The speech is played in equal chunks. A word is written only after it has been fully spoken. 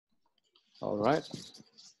All right.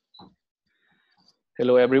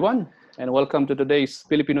 Hello, everyone, and welcome to today's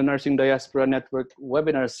Filipino Nursing Diaspora Network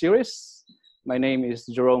webinar series. My name is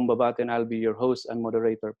Jerome Babate, and I'll be your host and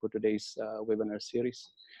moderator for today's webinar series.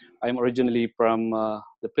 I'm originally from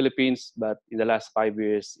the Philippines, but in the last 5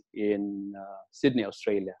 years in Sydney,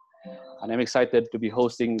 Australia. And I'm excited to be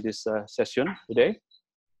hosting this session today.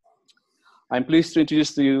 I'm pleased to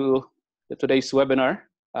introduce to you today's webinar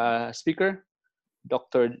speaker,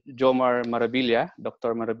 Dr. Joemer Maravilla.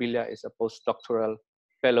 Dr. Maravilla is a postdoctoral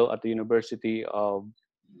fellow at the University of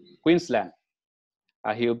Queensland.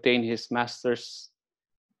 He obtained his master's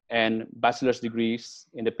and bachelor's degrees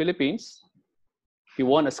in the Philippines. He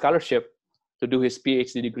won a scholarship to do his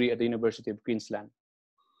Ph.D. degree at the University of Queensland.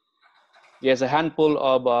 He has a handful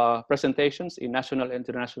of presentations in national and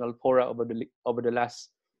international fora over the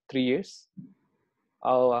last 3 years.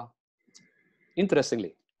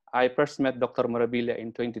 Interestingly, I first met Dr. Maravilla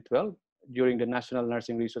in 2012 during the National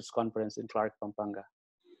Nursing Research Conference in Clark, Pampanga.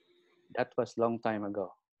 That was a long time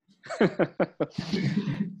ago.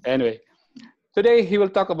 Anyway, today he will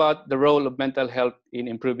talk about the role of mental health in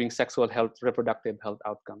improving sexual health, reproductive health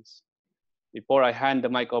outcomes. Before I hand the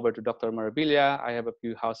mic over to Dr. Maravilla, I have a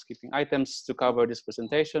few housekeeping items to cover this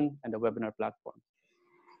presentation and the webinar platform.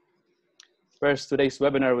 First, today's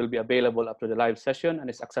webinar will be available after the live session and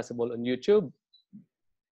is accessible on YouTube.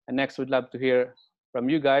 And next, we'd love to hear from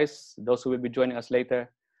you guys, those who will be joining us later,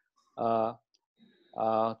 to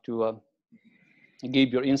give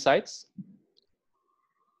your insights.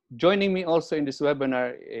 Joining me also in this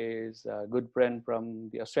webinar is a good friend from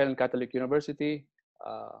the Australian Catholic University,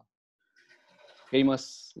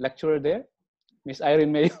 famous lecturer there, Miss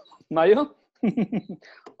Irene Mayo.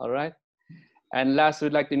 All right. And last,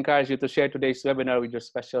 we'd like to encourage you to share today's webinar with your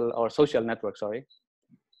social network, sorry.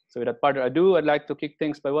 So without further ado, I'd like to kick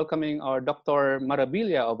things by welcoming our Dr.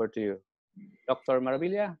 Maravilla over to you. Dr.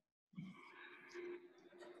 Maravilla.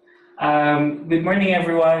 Good morning,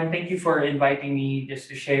 everyone. Thank you for inviting me just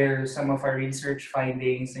to share some of our research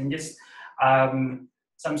findings and just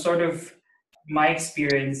some sort of my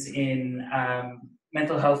experience in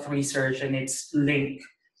mental health research and its link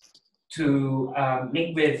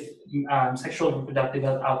with sexual reproductive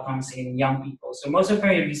health outcomes in young people. So most of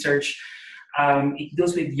my research it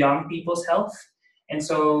deals with young people's health, and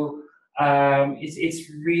so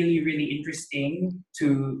it's really interesting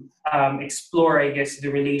to explore, I guess, the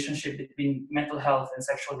relationship between mental health and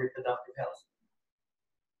sexual reproductive health.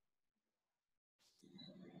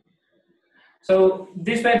 So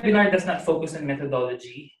this webinar does not focus on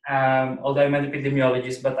methodology, although I'm an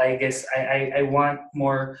epidemiologist, but I guess I want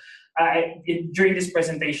more, during this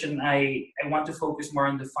presentation, I want to focus more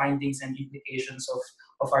on the findings and implications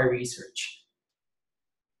of our research.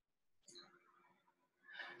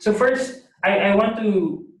 So first, I want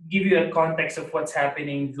to give you a context of what's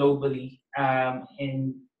happening globally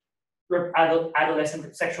in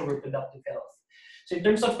adolescent sexual reproductive health. So in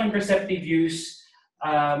terms of contraceptive use,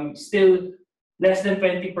 still less than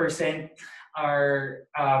 20%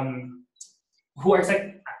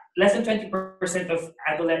 less than 20% of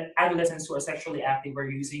adolescents who are sexually active are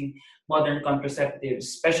using modern contraceptives,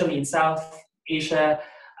 especially in South Asia,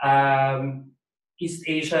 East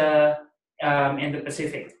Asia, and the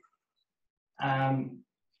Pacific. And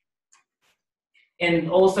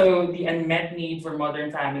also the unmet need for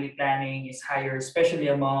modern family planning is higher, especially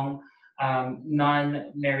among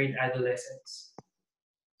non-married adolescents.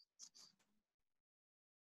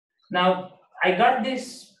 Now, I got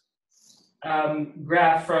this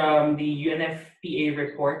graph from the UNFPA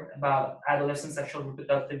report about adolescent sexual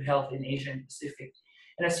reproductive health in Asia and Pacific.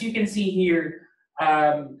 And as you can see here,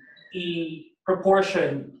 the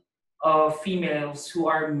proportion of females who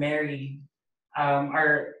are married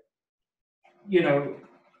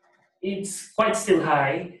it's quite still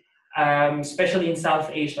high, especially in South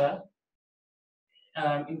Asia,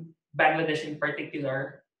 in Bangladesh in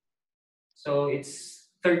particular. So it's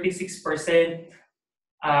 36%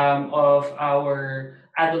 of our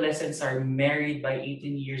adolescents are married by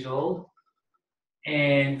 18 years old,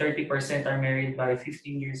 and 30% are married by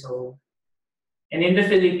 15 years old. And in the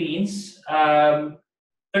Philippines,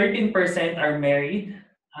 13% are married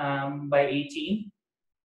by 18,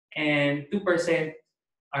 and 2%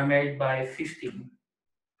 are married by 15.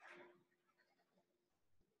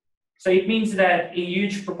 So it means that a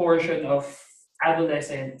huge proportion of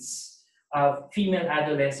adolescents, female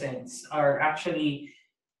adolescents, are actually,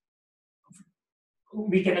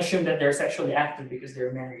 we can assume that they're sexually active because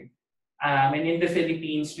they're married. And in the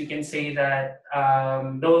Philippines, we can say that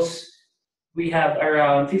we have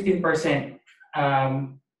around 15%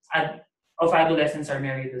 of adolescents are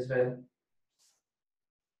married as well.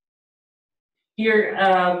 Here,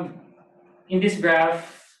 in this graph,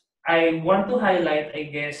 I want to highlight, I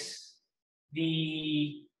guess,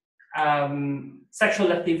 the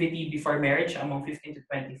sexual activity before marriage among 15 to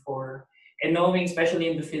 24, and knowing, especially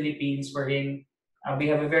in the Philippines, wherein we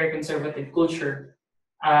have a very conservative culture,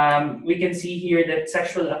 we can see here that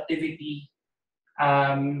sexual activity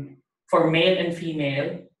for male and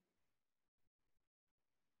female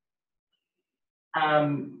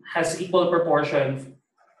has equal proportion,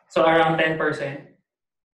 so around 10%.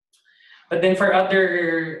 But then for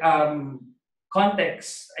other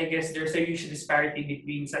contexts, I guess there's a huge disparity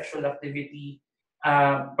between sexual activity,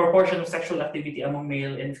 proportion of sexual activity among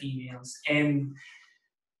male and females. And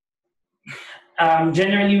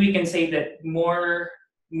generally, we can say that more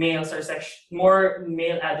male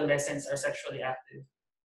adolescents are sexually active.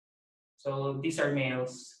 So these are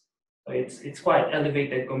males. So it's quite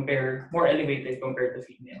elevated more elevated compared to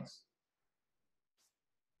females.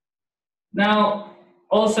 Now,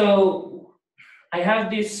 also, I have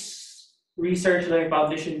this research that I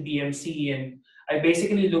published in BMC, and I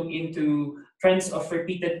basically look into trends of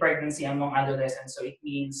repeated pregnancy among adolescents. So it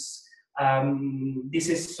means this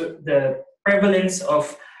is the prevalence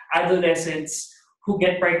of adolescents who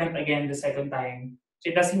get pregnant again the second time.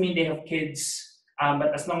 So it doesn't mean they have kids,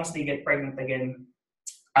 but as long as they get pregnant again,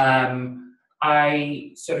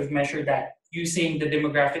 I sort of measure that using the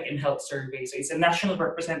Demographic and Health Survey. So it's a national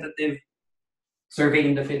representative survey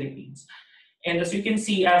in the Philippines. And as you can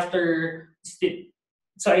see, so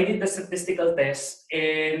I did the statistical test,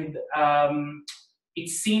 and it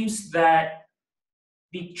seems that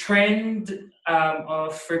the trend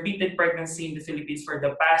of repeated pregnancy in the Philippines for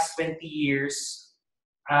the past 20 years,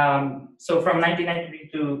 so from 1993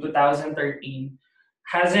 to 2013,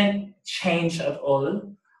 hasn't changed at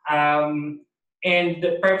all. And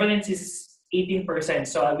the prevalence is 18%.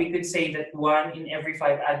 So we could say that 1 in every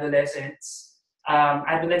 5 adolescents,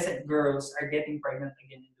 adolescent girls, are getting pregnant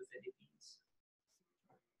again in the Philippines.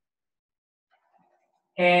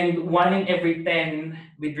 And 1 in every 10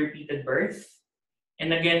 with repeated birth.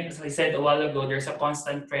 And again, as I said a while ago, there's a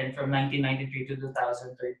constant trend from 1993 to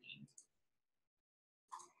 2013.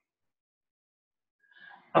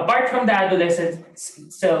 Apart from the adolescents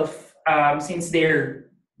itself, since they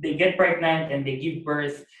get pregnant and they give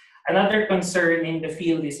birth, another concern in the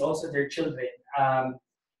field is also their children.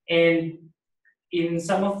 And in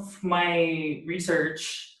some of my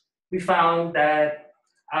research, we found that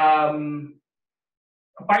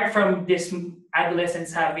apart from this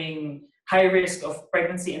adolescents having high risk of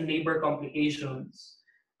pregnancy and labor complications,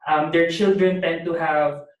 their children tend to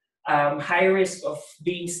have high risk of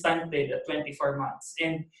being stunted at 24 months.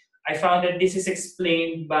 And I found that this is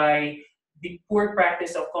explained by the poor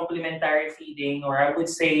practice of complementary feeding, or I would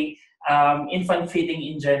say infant feeding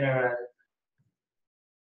in general.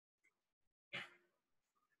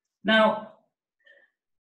 Now,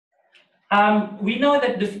 we know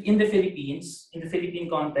that in the Philippines, in the Philippine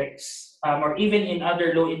context, or even in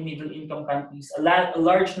other low and middle income countries, a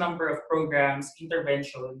large number of programs,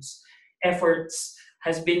 interventions, efforts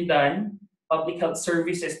has been done. Public health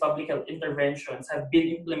services, public health interventions have been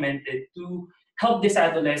implemented to help these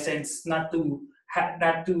adolescents not to have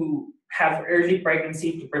early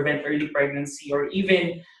pregnancy, to prevent early pregnancy, or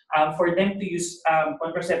even for them to use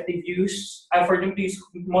contraceptive use, for them to use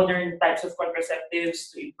modern types of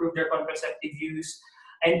contraceptives to improve their contraceptive use,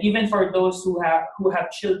 and even for those who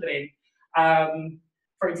have children.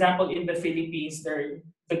 For example, in the Philippines, the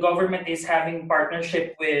government is having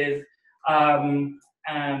partnership with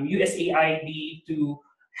USAID to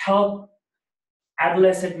help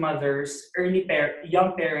adolescent mothers,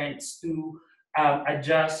 young parents to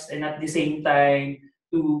adjust, and at the same time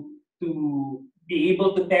to be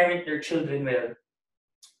able to parent their children well.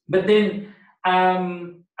 But then,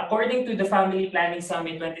 according to the Family Planning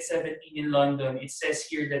Summit 2017 in London, it says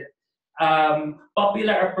here that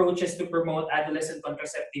popular approaches to promote adolescent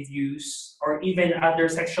contraceptive use, or even other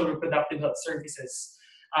sexual reproductive health services,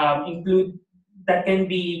 include that can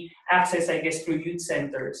be accessed, I guess, through youth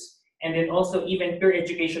centers, and then also even peer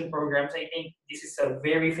education programs. I think this is a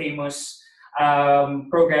very famous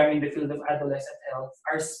program in the field of adolescent health,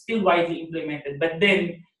 are still widely implemented. But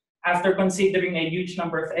then, after considering a huge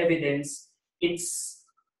number of evidence, its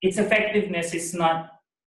effectiveness is not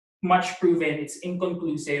much proven. It's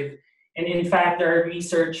inconclusive, and in fact, there are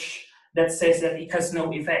research that says that it has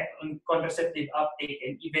no effect on contraceptive uptake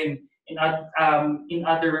and even in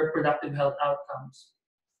other reproductive health outcomes.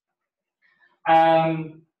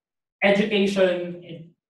 Education,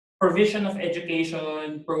 provision of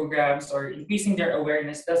education programs, or increasing their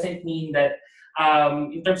awareness doesn't mean that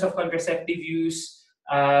in terms of contraceptive use,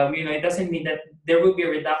 it doesn't mean that there will be a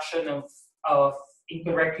reduction of of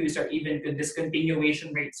incorrect use or even the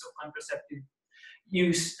discontinuation rates of contraceptive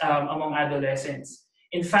use among adolescents.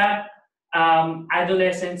 In fact,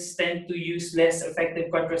 adolescents tend to use less effective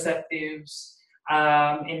contraceptives.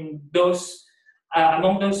 And those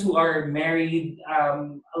among those who are married,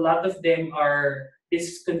 a lot of them are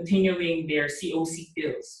discontinuing their COC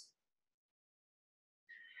pills.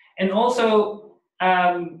 And also,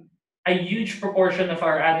 a huge proportion of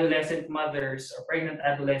our adolescent mothers or pregnant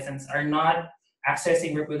adolescents are not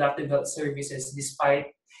accessing reproductive health services despite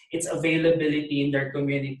its availability in their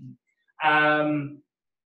community.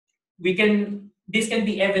 This can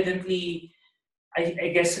be evidently,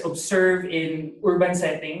 I guess, observed in urban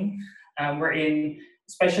setting, wherein,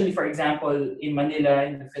 especially for example, in Manila,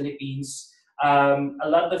 in the Philippines, a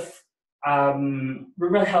lot of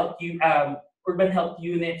rural health, urban health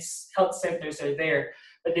units, health centers are there.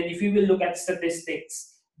 But then if you will look at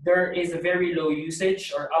statistics, there is a very low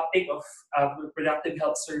usage or uptake of reproductive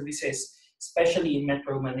health services, especially in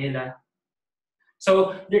Metro Manila.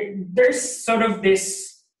 So there's sort of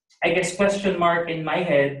this, I guess, question mark in my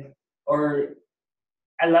head, or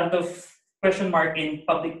a lot of question mark in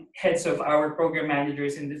public heads of our program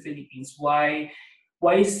managers in the Philippines. Why,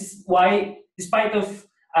 despite of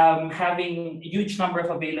having a huge number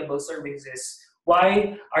of available services,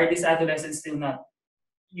 why are these adolescents still not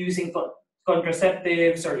using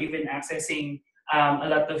contraceptives or even accessing a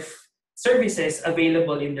lot of services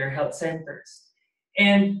available in their health centers?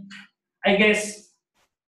 And I guess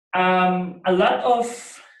a lot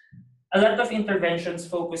of interventions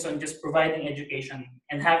focus on just providing education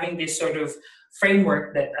and having this sort of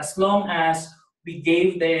framework that as long as we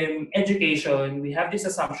gave them education, we have this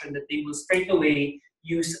assumption that they will straight away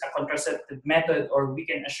use a contraceptive method, or we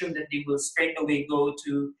can assume that they will straight away go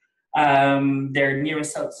to their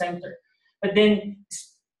nearest health center. But then,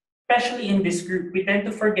 especially in this group, we tend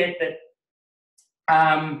to forget that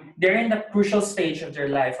they're in the crucial stage of their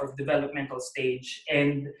life, or developmental stage,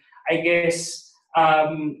 and I guess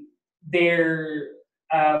their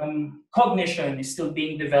cognition is still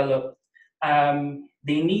being developed.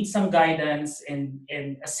 They need some guidance and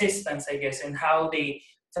assistance, I guess, in how they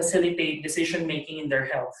facilitate decision making in their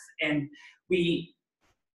health. And we,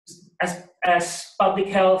 as public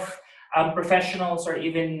health professionals or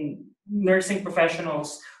even nursing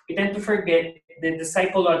professionals, we tend to forget the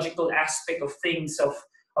psychological aspect of things of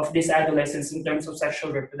these adolescents in terms of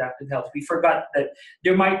sexual reproductive health. We forgot that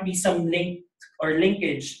there might be some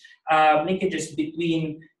linkages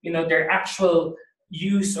between their actual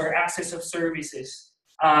use or access of services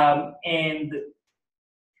and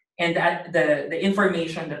the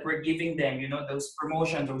information that we're giving them,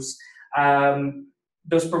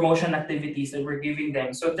 those promotion activities that we're giving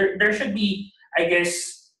them. So there should be, I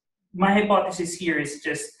guess, my hypothesis here is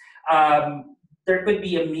just there could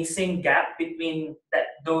be a missing gap between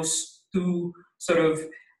those two sort of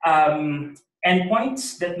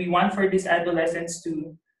endpoints that we want for these adolescents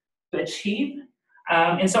to achieve.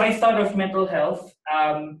 And so I thought of mental health,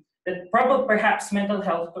 that perhaps mental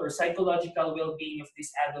health or psychological well-being of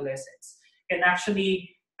these adolescents can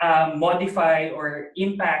actually modify or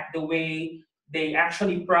impact the way they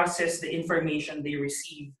actually process the information they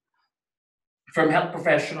receive from health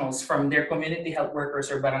professionals, from their community health workers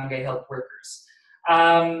or barangay health workers.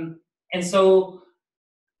 And so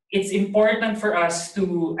it's important for us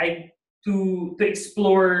to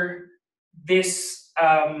explore this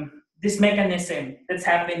this mechanism that's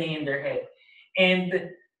happening in their head. And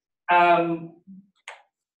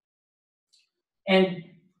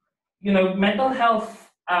mental health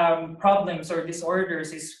problems or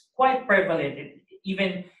disorders is quite prevalent,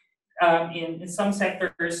 even in some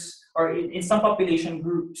sectors or in some population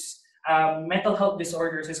groups. Mental health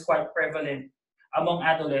disorders is quite prevalent among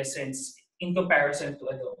adolescents in comparison to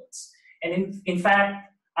adults. And in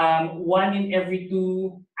fact, 1 in every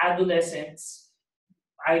 2 adolescents,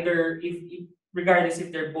 regardless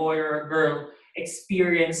if they're boy or a girl,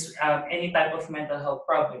 experience any type of mental health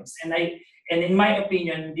problems. And in my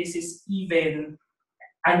opinion, this is even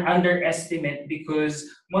an underestimate, because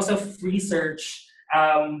most of research,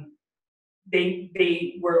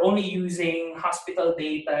 they were only using hospital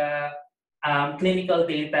data, clinical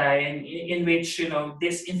data, and in which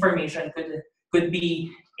this information could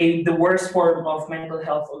be the worst form of mental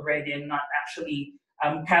health already, and not actually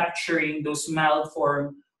capturing those mild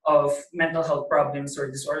form of mental health problems or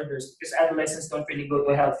disorders, because adolescents don't really go to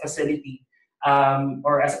a health facility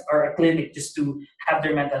or a clinic just to have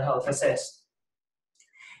their mental health assessed.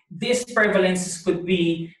 This prevalence could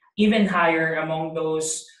be even higher among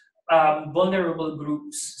those vulnerable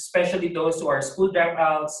groups, especially those who are school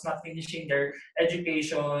dropouts, not finishing their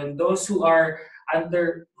education, those who are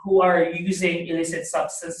who are using illicit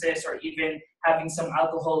substances or even having some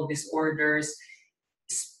alcohol disorders.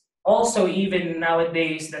 Also, even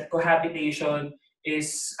nowadays, that cohabitation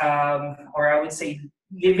is, or I would say,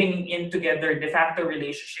 living in together, de facto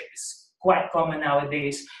relationship is quite common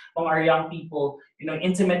nowadays among our young people. You know,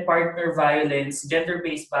 intimate partner violence,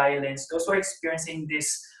 gender-based violence, those who are experiencing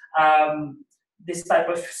this type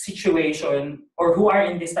of situation, or who are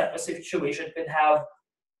in this type of situation, could have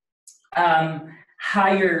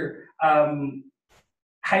higher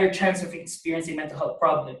chance of experiencing mental health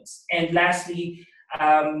problems. And lastly,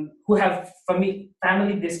 who have family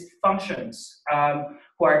dysfunctions,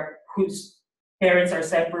 whose parents are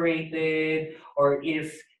separated, or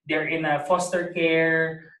if they're in a foster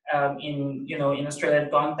care in Australian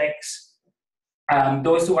context.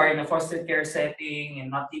 Those who are in a foster care setting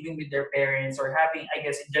and not living with their parents, or having, I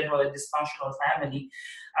guess, in general, a dysfunctional family,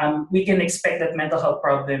 we can expect that mental health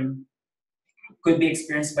problem could be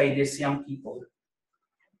experienced by these young people.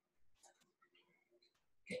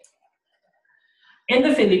 In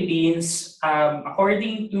the Philippines,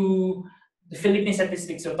 according to the Philippine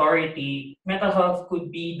Statistics Authority, mental health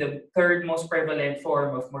could be the third most prevalent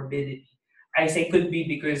form of morbidity. I say could be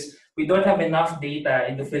because we don't have enough data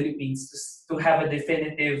in the Philippines to have a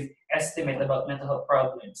definitive estimate about mental health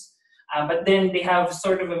problems. But then they have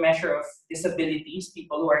sort of a measure of disabilities,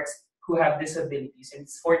 people who have disabilities, and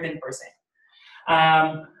it's 14%.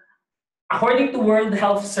 According to World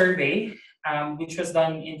Health Survey, which was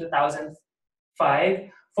done in 2005,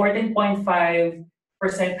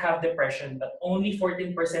 14.5% have depression, but only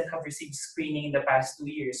 14% have received screening in the past 2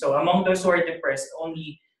 years. So among those who are depressed,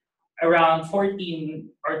 only around 14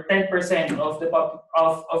 or 10% of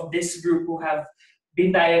this group who have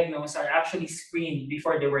been diagnosed are actually screened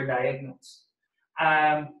before they were diagnosed.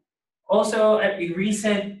 Also, a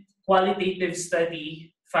recent qualitative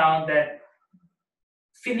study found that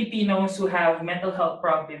Filipinos who have mental health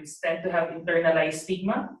problems tend to have internalized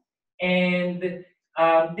stigma, and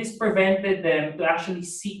this prevented them to actually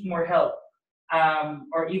seek more help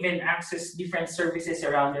or even access different services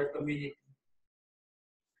around their community.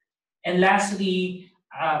 And lastly,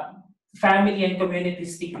 family and community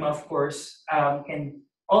stigma, of course, can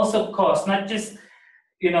also cause, not just,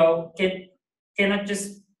 cannot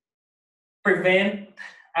just prevent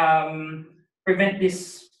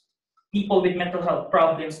these people with mental health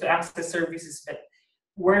problems to access services, but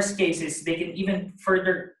worst cases, they can even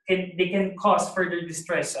cause further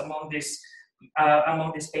distress among these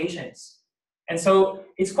patients. And so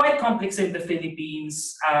it's quite complex in the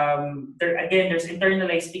Philippines. There's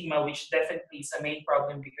internalized stigma, which definitely is a main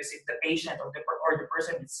problem, because if the patient or the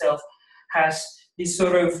person itself has this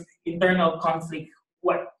sort of internal conflict,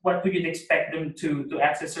 what would you expect them to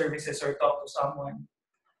access services or talk to someone?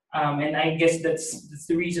 And I guess that's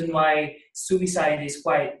the reason why suicide is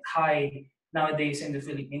quite high nowadays in the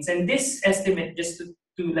Philippines. And this estimate, just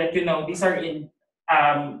to let you know, these are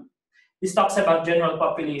this talks about general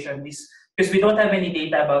population, because we don't have any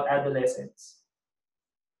data about adolescents.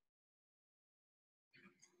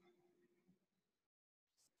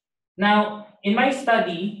 Now, in my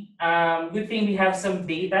study, good thing we have some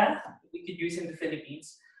data we could use in the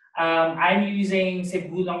Philippines. I'm using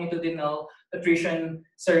Cebu Longitudinal Nutrition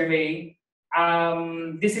Survey.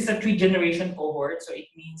 This is a 3-generation cohort, so it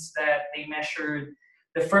means that they measured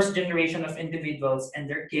the first generation of individuals and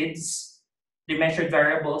their kids. They measured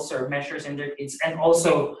variables or measures in their kids, and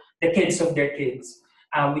also the kids of their kids,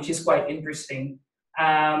 which is quite interesting.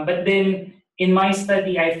 But then in my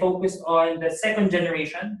study, I focused on the second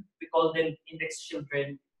generation. We call them index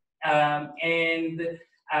children.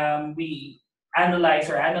 We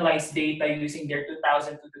analyzed data using their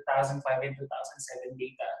 2000 to 2005 and 2007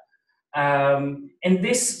 data. And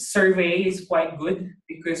this survey is quite good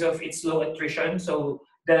because of its low attrition. So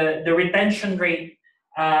the retention rate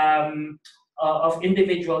of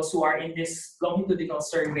individuals who are in this longitudinal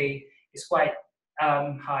survey is quite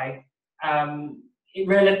high,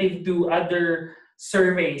 relative to other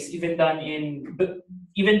surveys, even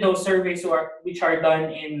those surveys which are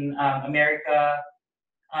done in America,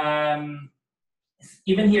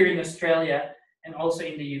 even here in Australia, and also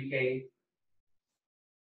in the UK.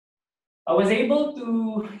 I was able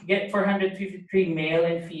to get 453 male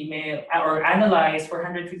and female, or analyze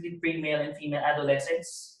 453 male and female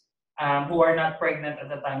adolescents who are not pregnant at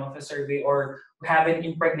the time of the survey, or who haven't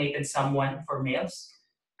impregnated someone, for males.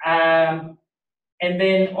 And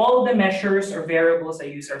then all the measures or variables I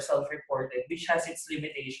use are self-reported, which has its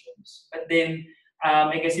limitations. But then,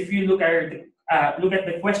 I guess if you look at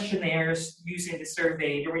the questionnaires used in the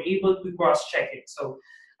survey, they were able to cross-check it. So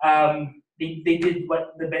they did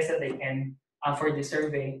the best that they can for the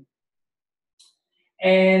survey.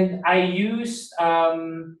 And I used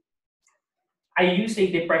a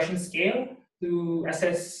depression scale to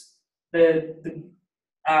assess the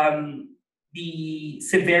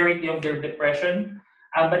severity of their depression.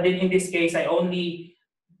 But then in this case, I only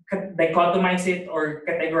dichotomize it or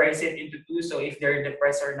categorize it into two. So if they're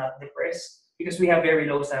depressed or not depressed, because we have very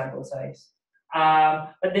low sample size.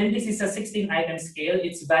 But then this is a 16-item scale.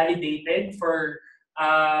 It's validated for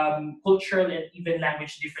cultural and even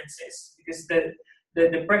language differences, because the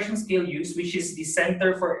depression scale used, which is the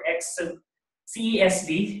Center for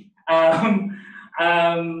CESD,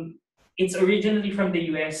 it's originally from the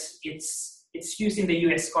US. It's used in the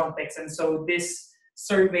US context, and so this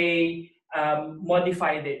survey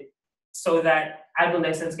modified it so that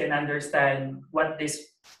adolescents can understand what this,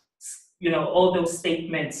 all those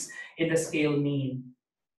statements in the scale mean.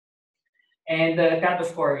 And the cutoff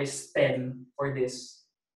score is 10 for this.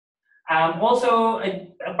 Also,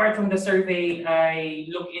 apart from the survey, I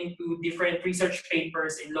look into different research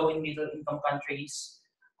papers in low and middle income countries.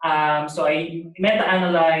 So I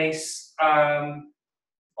meta-analyze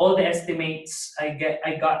all the estimates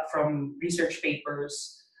I got from research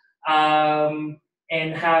papers,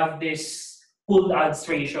 and have this pooled odds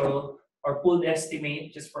ratio or pooled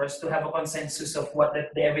estimate, just for us to have a consensus of what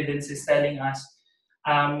the evidence is telling us.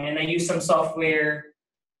 And I use some softwares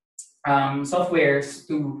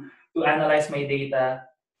to analyze my data.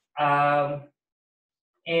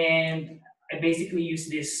 And I basically use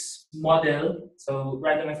this model, so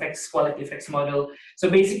random effects, quality effects model. So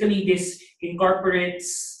basically this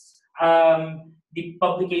incorporates the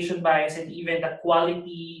publication bias and even the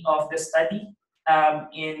quality of the study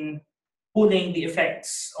in pulling the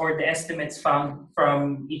effects or the estimates found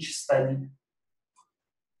from each study.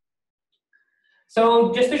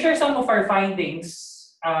 So just to share some of our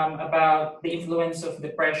findings about the influence of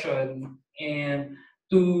depression and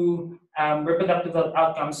to reproductive health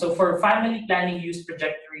outcomes. So for family planning use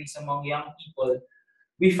trajectories among young people,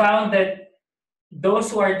 we found that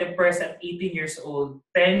those who are depressed at 18 years old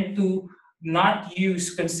tend to not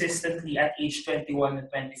use consistently at age 21 and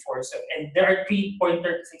 24. So, and there are 3.36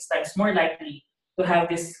 times more likely to have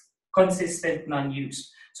this consistent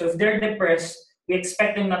non-use. So if they're depressed, we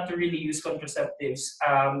expect them not to really use contraceptives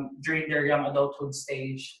during their young adulthood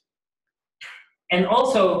stage. And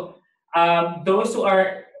also, those who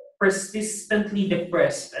are persistently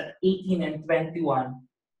depressed at 18 and 21,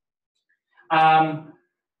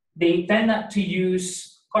 they tend not to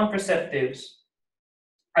use contraceptives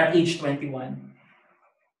at age 21.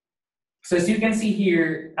 So as you can see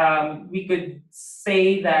here, we could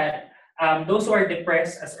say that those who are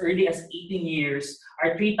depressed as early as 18 years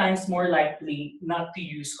are 3 times more likely not to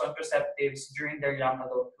use contraceptives during their young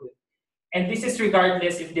adulthood. And this is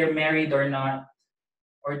regardless if they're married or not,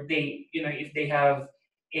 or they, if they have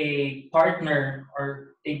a partner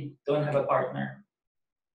or they don't have a partner.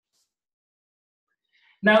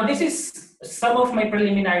 Now, this is some of my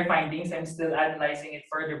preliminary findings. I'm still analyzing it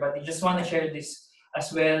further, but I just want to share this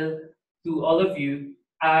as well to all of you.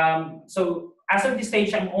 So as of this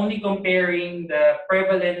stage, I'm only comparing the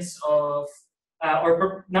prevalence of,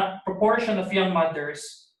 proportion of young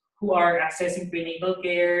mothers who are accessing prenatal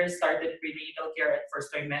care, started prenatal care at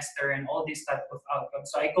first trimester, and all these type of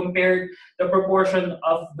outcomes. So I compared the proportion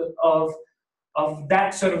of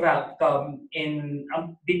that sort of outcome in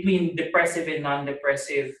between depressive and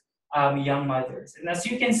non-depressive young mothers. And as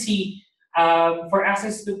you can see, for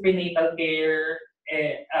access to prenatal care,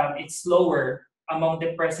 it's lower among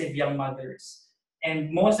depressive young mothers.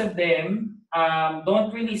 And most of them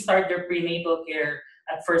don't really start their prenatal care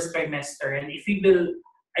at first trimester. And if you will,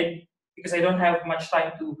 because I don't have much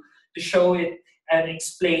time to show it and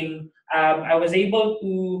explain, I was able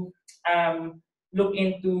to look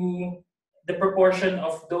into the proportion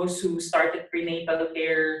of those who started prenatal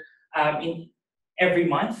care in every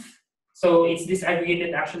month. So it's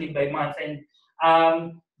disaggregated actually by month, and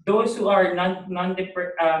those who are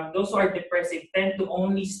those who are depressive tend to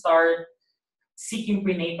only start seeking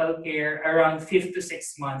prenatal care around 5th to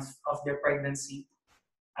 6th month of their pregnancy,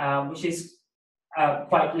 which is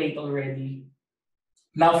quite late already.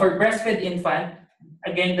 Now for breastfed infant,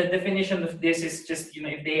 again, the definition of this is just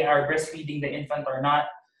if they are breastfeeding the infant or not.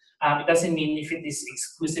 It doesn't mean if it is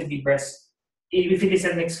exclusively if it is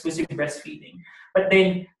an exclusive breastfeeding. But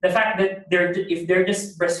then the fact that if they're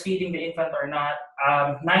just breastfeeding the infant or not,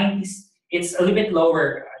 it's a little bit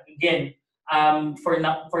lower again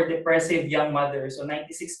for depressive young mothers, so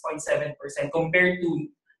 96.7% compared to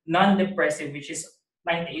non-depressive, which is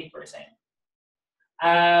 98%.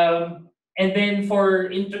 And then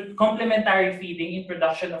for complementary feeding,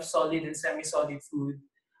 introduction of solid and semi-solid food,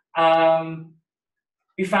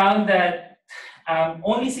 we found that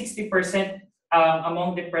Only 60%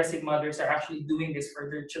 among depressive mothers are actually doing this for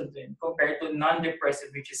their children, compared to non-depressive,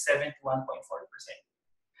 which is 71.4%.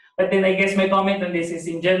 But then I guess my comment on this is,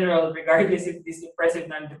 in general, regardless if this depressive,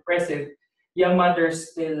 non-depressive, young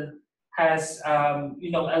mothers still has, a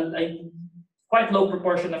quite low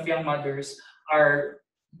proportion of young mothers are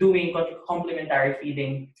doing complementary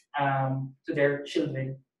feeding to their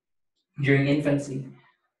children during infancy.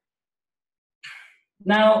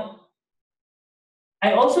 Now,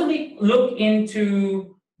 I also look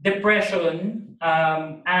into depression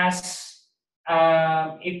as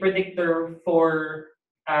a predictor for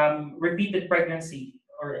repeated pregnancy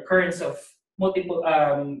or occurrence of multiple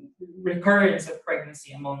recurrence of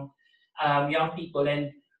pregnancy among young people.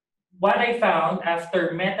 And what I found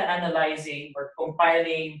after meta-analyzing or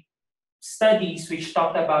compiling studies which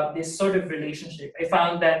talked about this sort of relationship, I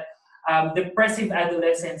found that depressive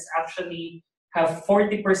adolescents actually have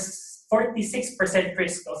 46%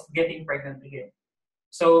 risk of getting pregnant again.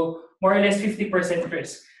 So more or less 50%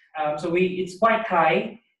 risk. So it's quite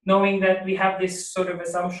high, knowing that we have this sort of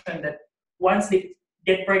assumption that once they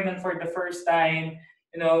get pregnant for the first time,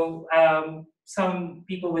 some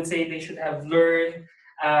people would say they should have learned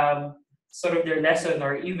sort of their lesson,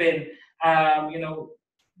 or even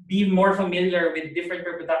be more familiar with different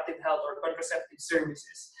reproductive health or contraceptive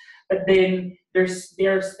services. But then there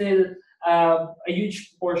are still a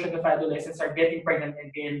huge portion of adolescents are getting pregnant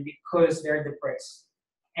again because they're depressed,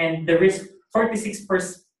 and the risk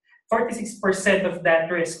 46% of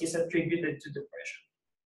that risk is attributed to depression.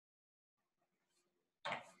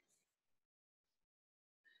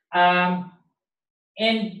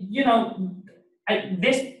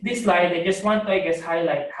 This slide, I just want to, I guess,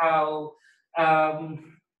 highlight how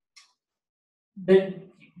the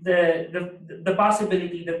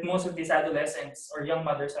possibility that most of these adolescents or young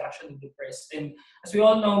mothers are actually depressed. And as we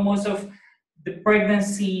all know, most of the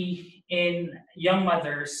pregnancy in young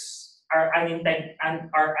mothers are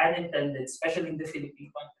unintended, especially in the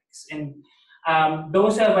Philippine context. And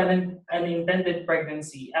those who have an unintended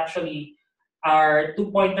pregnancy actually are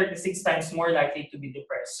 2.36 times more likely to be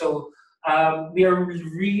depressed. So we are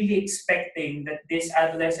really expecting that these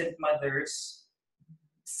adolescent mothers,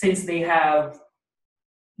 since they have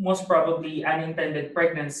most probably unintended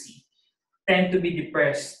pregnancy, tend to be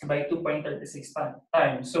depressed by 2.36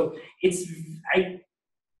 times. So it's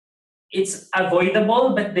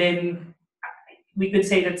avoidable, but then we could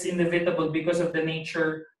say that's inevitable because of the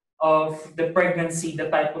nature of the pregnancy, the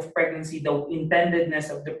type of pregnancy, the intendedness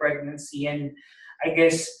of the pregnancy. And I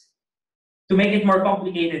guess to make it more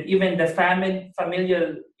complicated, even the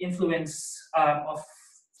familial influence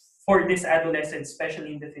for this adolescent,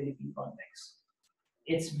 especially in the Philippine context,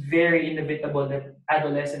 it's very inevitable that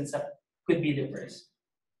adolescents could be depressed.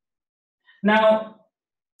 Now,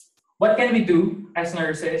 what can we do as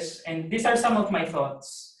nurses? And these are some of my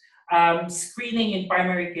thoughts. Screening in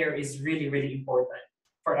primary care is really, really important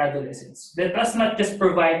for adolescents. Let us not just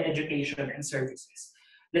provide education and services.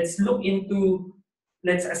 Let's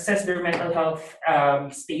assess their mental health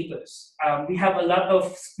status. We have a lot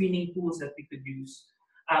of screening tools that we could use.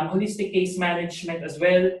 Holistic case management as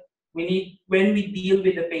well. When we deal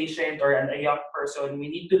with a patient or a young person, we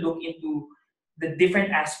need to look into the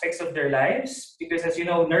different aspects of their lives, because as you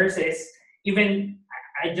know, nurses, even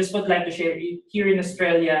I just would like to share here in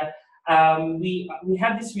Australia, we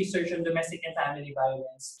have this research on domestic and family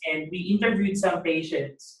violence, and we interviewed some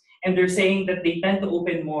patients, and they're saying that they tend to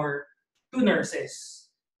open more to nurses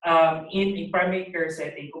in a primary care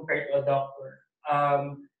setting compared to a doctor.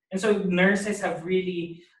 And so nurses have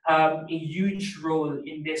really a huge role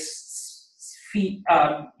in this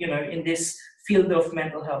in this field of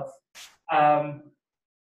mental health.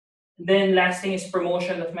 Then last thing is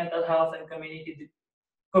promotion of mental health and community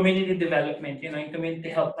development. In community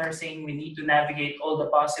health nursing, we need to navigate all the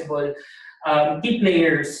possible key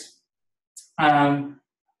players to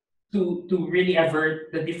really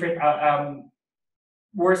avert the different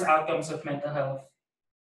worst outcomes of mental health.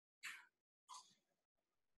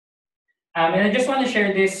 And I just want to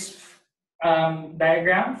share this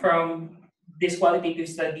diagram from this qualitative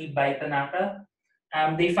study by Tanaka.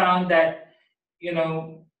 They found that,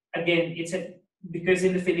 again, because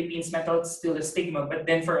in the Philippines, mental health is still a stigma, but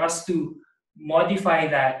then for us to modify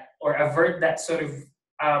that or avert that sort of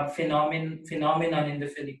phenomenon in the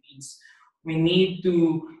Philippines, we need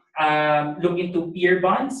to look into peer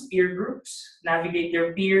bonds, peer groups, navigate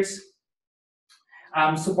their peers,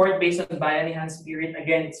 support based on bayanihan spirit.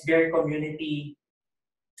 Again, it's very community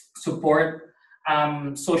support,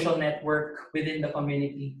 social network within the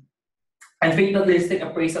community. and fatalistic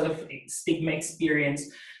appraisal of stigma experience.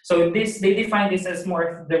 So they define this as more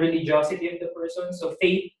of the religiosity of the person. So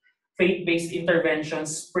faith-based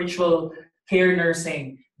interventions, spiritual care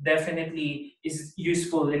nursing definitely is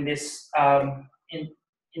useful in this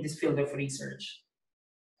in this field of research.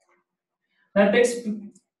 Now,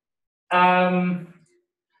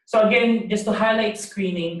 so again, just to highlight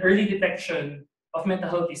screening, early detection of mental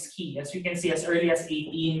health is key. As you can see, as early as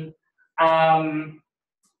 18,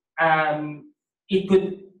 it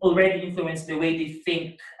could already influence the way they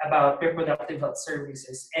think about reproductive health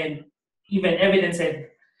services. And even evidence said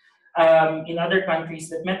in other countries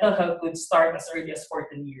that mental health could start as early as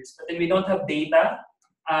 14 years. But then we don't have data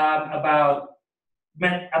about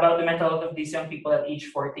the mental health of these young people at age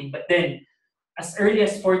 14. But then as early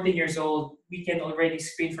as 14 years old, we can already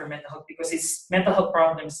screen for mental health because its mental health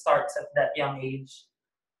problem starts at that young age.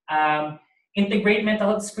 Integrate mental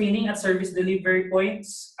health screening at service delivery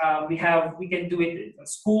points. We can do it in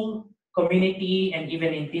school, community, and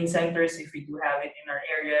even in teen centers if we do have it in our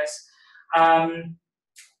areas.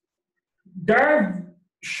 There are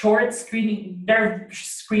screening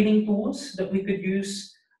tools that we could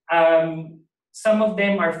use. Some of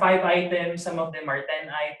them are 5 items, some of them are 10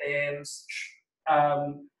 items.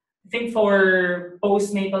 I think for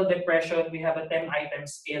postnatal depression, we have a 10-item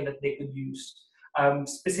scale that they could use,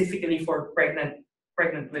 specifically for pregnant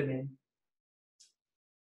women.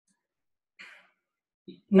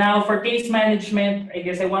 Now, for case management, I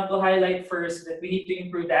guess I want to highlight first that we need to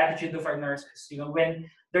improve the attitude of our nurses. You know, when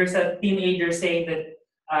there's a teenager saying that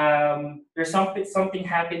there's something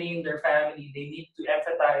happening in their family, they need to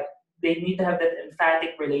empathize. They need to have that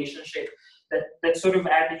emphatic relationship, that sort of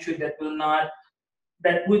attitude that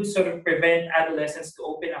would sort of prevent adolescents to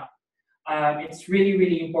open up. It's really,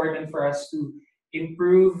 really important for us to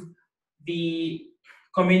improve the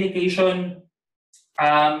communication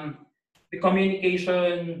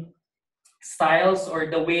styles or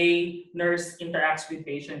the way nurse interacts with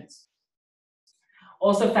patients.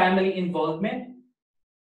 Also, family involvement.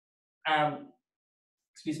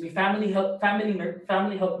 Family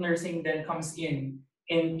health nursing then comes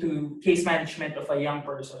into case management of a young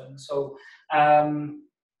person. So,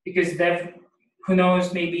 because who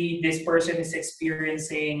knows, maybe this person is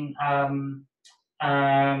experiencing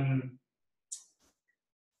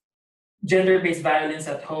gender-based violence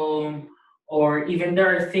at home, or even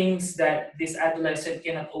there are things that this adolescent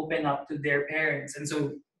cannot open up to their parents. And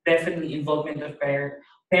so definitely involvement of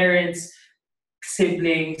parents,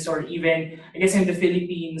 siblings, or even, I guess in the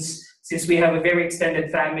Philippines, since we have a very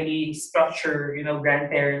extended family structure, you know,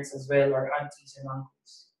 grandparents as well, or aunties and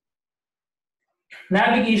uncles.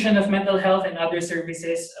 Navigation of mental health and other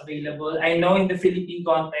services available. I know in the Philippine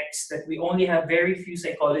context that we only have very few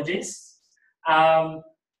psychologists,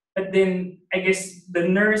 but then I guess the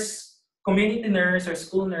community nurse or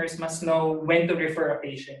school nurse must know when to refer a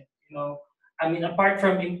patient. You know, I mean, apart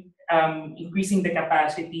from increasing the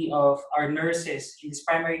capacity of our nurses in this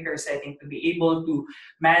primary care setting to be able to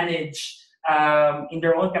manage in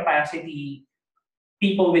their own capacity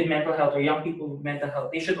people with mental health or young people with mental health,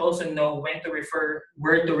 they should also know when to refer,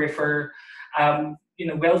 where to refer, you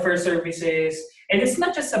know, welfare services. And it's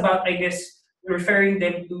not just about, I guess, referring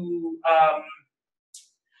them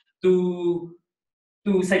to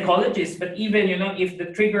psychologists, but even, you know, if the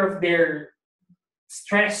trigger of their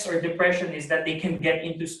stress or depression is that they can get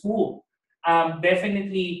into school,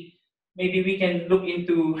 definitely maybe we can look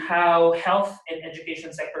into how health and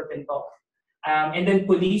education sector can talk. And then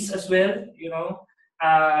police as well, you know,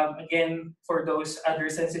 again, for those other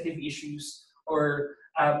sensitive issues or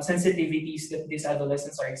sensitivities that these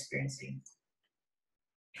adolescents are experiencing.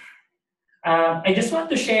 I just want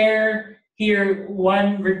to share here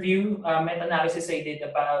one review, meta-analysis I did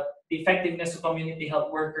about the effectiveness of community health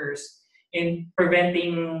workers in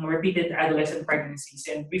preventing repeated adolescent pregnancies.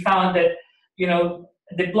 And we found that, you know,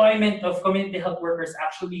 deployment of community health workers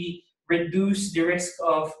actually reduced the risk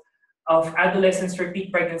of adolescents'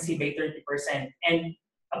 repeat pregnancy by 30%. And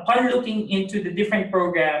upon looking into the different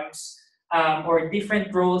programs or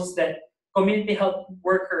different roles that community health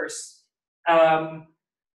workers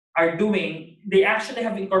are doing, they actually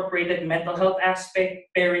have incorporated mental health aspect,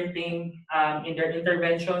 parenting in their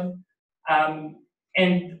intervention.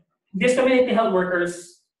 And these community health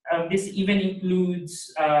workers, this even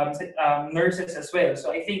includes nurses as well.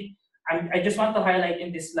 So I think I just want to highlight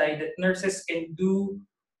in this slide that nurses can do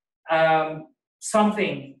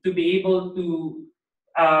something to be able to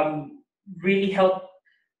really help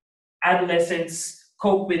adolescents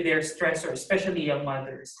cope with their stressors, especially young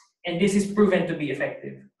mothers. And this is proven to be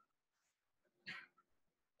effective.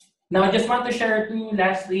 Now, I just want to share too,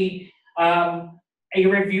 lastly, a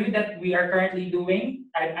review that we are currently doing.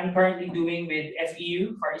 I'm currently doing with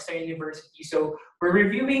FEU, Far Eastern University. So we're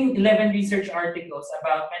reviewing 11 research articles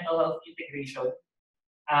about mental health integration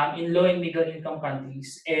in low and middle income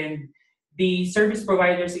countries. And the service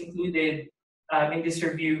providers included in this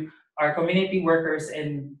review are community workers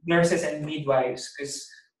and nurses and midwives, because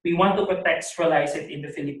we want to contextualize it in the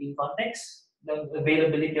Philippine context, the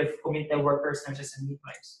availability of community workers, nurses, and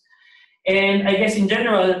midwives. And I guess in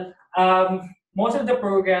general, most of the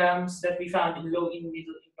programs that we found in low and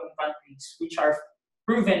middle income countries, which are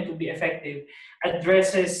proven to be effective,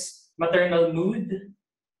 addresses maternal mood.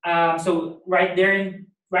 So right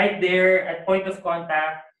there at point of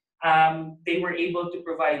contact, they were able to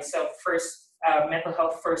provide some mental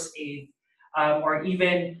health first aid, or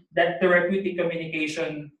even that therapeutic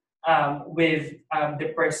communication with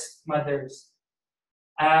depressed mothers.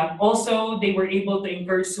 Also, they were able to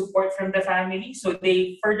encourage support from the family, so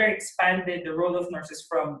they further expanded the role of nurses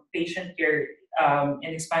from patient care and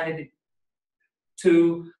expanded it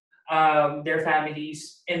to their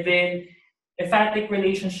families. And then emphatic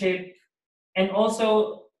relationship, and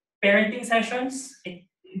also parenting sessions.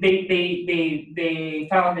 They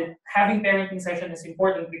found that having parenting session is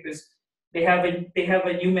important because they have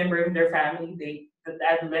a new member in their family.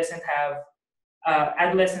 Adolescents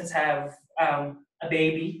have a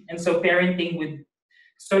baby, and so parenting would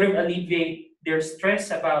sort of alleviate their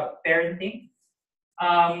stress about parenting.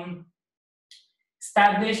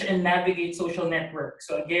 Establish and navigate social networks.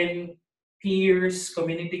 So again, peers,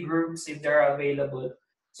 community groups, if they're available.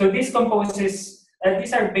 So these are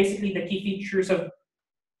basically the key features of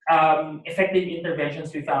effective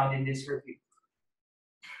interventions we found in this review.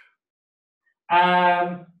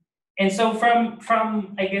 And so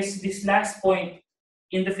from I guess this last point,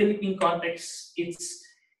 in the Philippine context, it's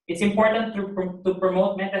important to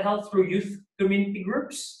promote mental health through youth community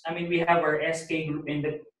groups. I mean, we have our SK group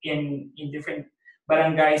in different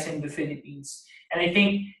barangays in the Philippines, and I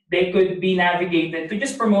think they could be navigated to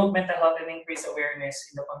just promote mental health and increase awareness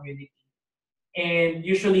in the community. And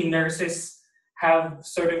usually nurses have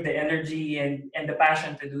sort of the energy and the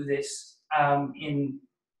passion to do this in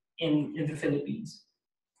the Philippines.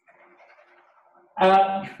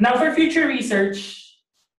 Now for future research,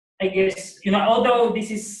 I guess, although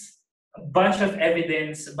this is a bunch of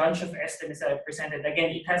evidence, a bunch of estimates that I've presented,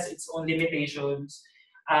 again, it has its own limitations.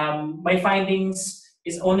 My findings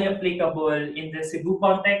is only applicable in the Cebu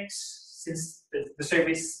context, since the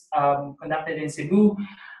service conducted in Cebu.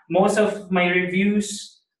 Most of my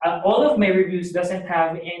reviews, all of my reviews doesn't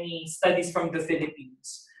have any studies from the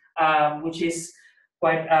Philippines, which is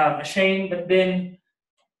quite a shame, but then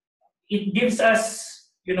it gives us,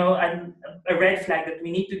 a red flag that we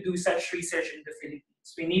need to do such research in the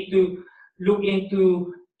Philippines. We need to look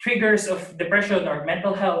into triggers of depression or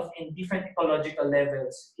mental health in different ecological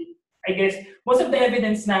levels. I guess most of the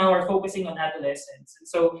evidence now are focusing on adolescents. And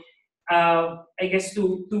so I guess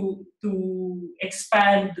to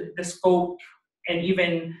expand the scope and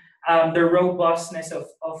even the robustness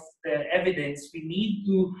of the evidence, we need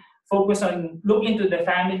to look into the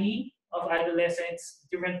family of adolescents,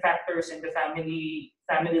 different factors in the family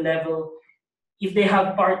level, if they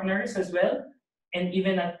have partners as well, and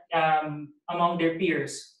even among their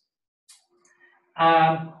peers.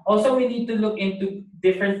 Also, we need to look into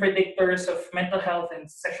different predictors of mental health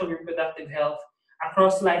and sexual reproductive health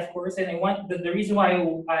across life course. And the reason why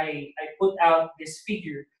I put out this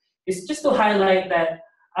figure is just to highlight that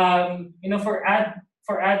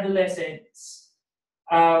for adolescents,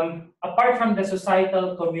 apart from the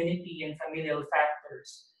societal, community, and familial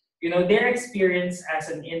factors, their experience as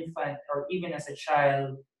an infant or even as a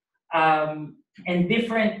child, and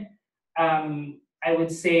different, I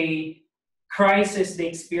would say, crisis they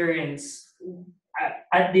experience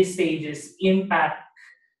at these stages impact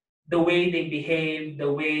the way they behave,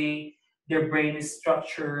 the way their brain is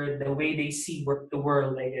structured, the way they see the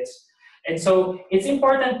world, I guess. And so it's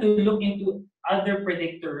important to look into other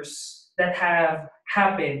predictors that have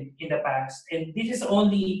happened in the past. And this is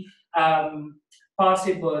only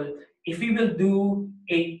possible if we will do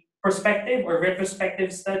a prospective or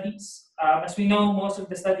retrospective studies. As we know, most of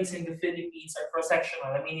the studies in the Philippines are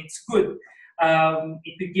cross-sectional. I mean, it's good.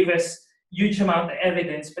 It could give us huge amount of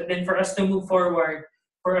evidence, but then for us to move forward,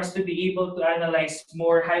 for us to be able to analyze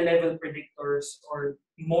more high-level predictors or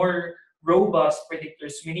more robust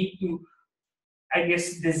predictors, we need to, I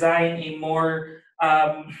guess, design a more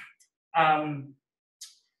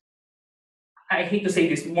I hate to say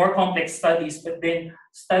this, more complex studies, but then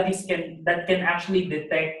studies that can actually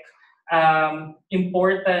detect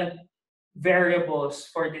important variables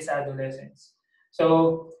for these adolescents.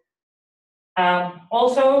 So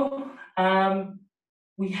also,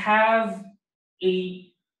 we have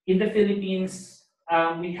in the Philippines,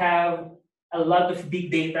 we have a lot of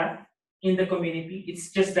big data in the community.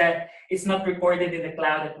 It's just that it's not recorded in the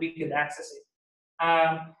cloud that we could access it.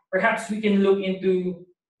 Perhaps we can look into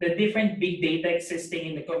the different big data existing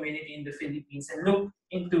in the community in the Philippines and look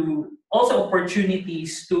into also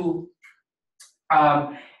opportunities to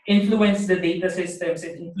influence the data systems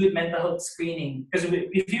and include mental health screening. Because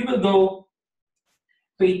if you will go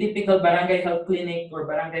to a typical barangay health clinic or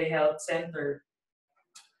barangay health center,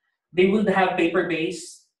 they would have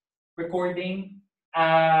paper-based recording.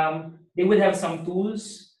 They would have some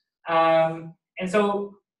tools. And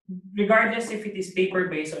so regardless if it is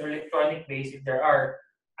paper-based or electronic-based, if there are,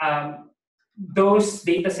 those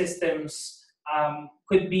data systems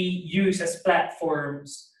could be used as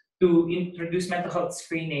platforms to introduce mental health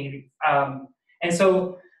screening. And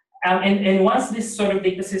so, and once these sort of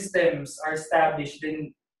data systems are established,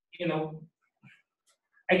 then, you know,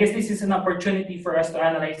 I guess this is an opportunity for us to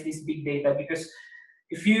analyze this big data, because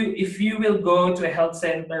if you will go to a health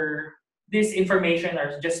center, this information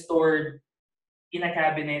are just stored in a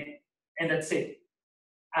cabinet and that's it.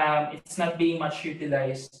 It's not being much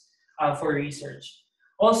utilized for research.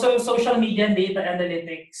 Also, social media and data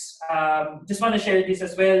analytics. Just want to share this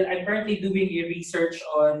as well. I'm currently doing a research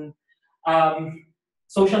on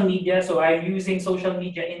social media. So I'm using social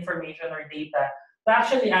media information or data to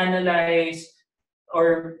actually analyze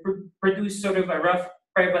or produce sort of a rough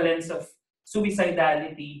prevalence of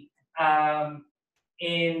suicidality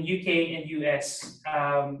in UK and US,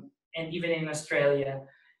 and even in Australia.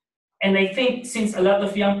 And I think since a lot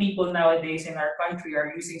of young people nowadays in our country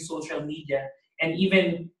are using social media and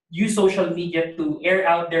even use social media to air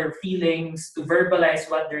out their feelings, to verbalize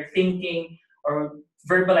what they're thinking or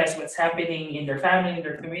verbalize what's happening in their family, in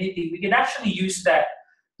their community, we can actually use that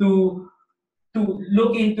to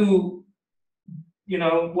look into, you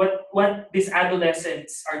know, what these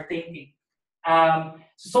adolescents are thinking.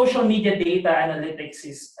 Social media data analytics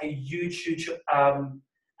is a huge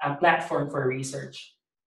platform for research.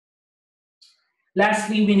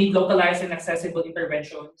 Lastly, we need localized and accessible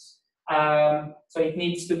interventions. So it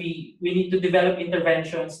needs to be, we need to develop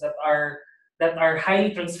interventions that are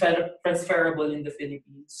highly transferable in the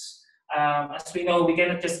Philippines. As we know, we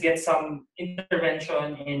cannot just get some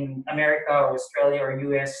intervention in America or Australia or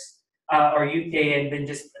US or UK and then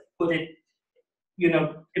just put it, you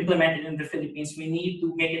know, implement it in the Philippines. We need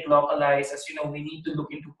to make it localized. As you know, we need to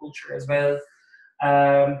look into culture as well.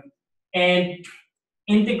 And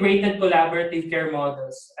integrated collaborative care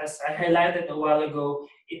models. As I highlighted a while ago,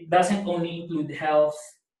 it doesn't only include health.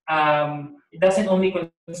 It doesn't only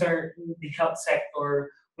concern the health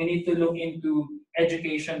sector. We need to look into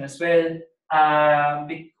education as well,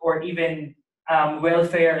 or even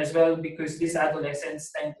welfare as well, because these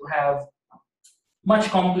adolescents tend to have much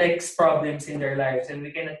complex problems in their lives, and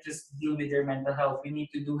we cannot just deal with their mental health. We need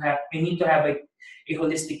to have a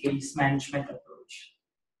holistic case management approach.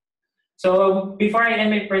 So before I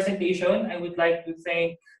end my presentation, I would like to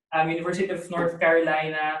thank University of North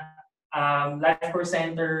Carolina, Life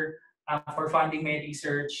Center for funding my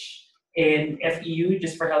research, and FEU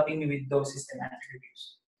just for helping me with those systematic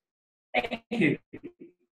reviews. Thank you.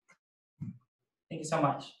 Thank you so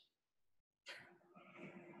much.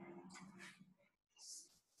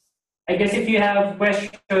 I guess if you have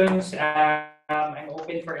questions, I'm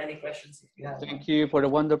open for any questions if you have. Thank you for the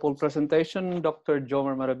wonderful presentation, Dr.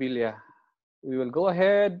 Joemer Maravilla. We will go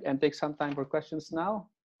ahead and take some time for questions now.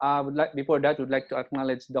 Before that, we'd like to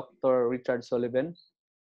acknowledge Dr. Richard Sullivan,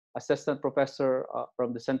 Assistant Professor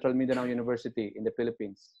from the Central Mindanao University in the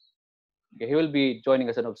Philippines. Okay, he will be joining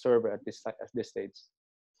as an observer at this stage.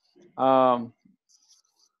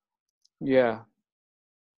 Yeah.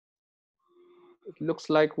 It looks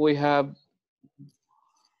like we have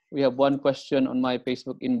one question on my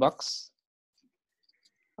Facebook inbox.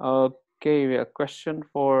 Okay, a question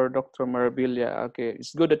for Dr. Maravilla. Okay,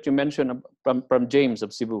 it's good that you mentioned from James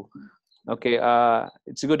of Cebu. Okay,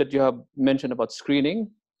 it's good that you have mentioned about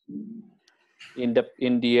screening in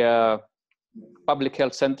the public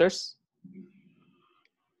health centers.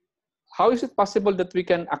 How is it possible that we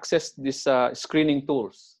can access these screening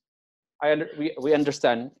tools? We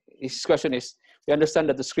understand. His question is, we understand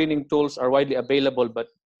that the screening tools are widely available, but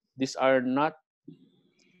these are not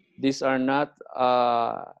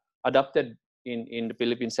adopted in the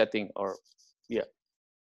Philippine setting, or yeah.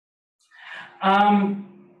 I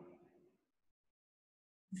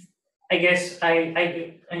guess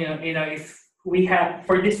if we have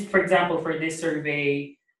for this, for example, for this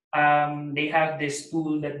survey, they have this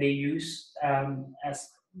tool that they use as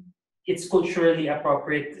it's culturally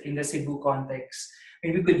appropriate in the Cebu context.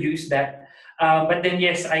 And we could use that. But then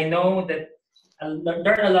yes, I know that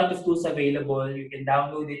there are a lot of tools available. You can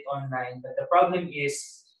download it online, but the problem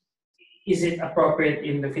is it appropriate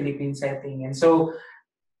in the Philippine setting? And so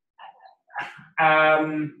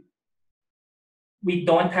um, we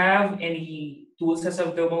don't have any tools as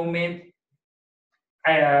of the moment.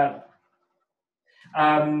 I,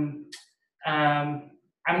 um,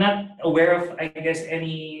 I'm not aware of, I guess,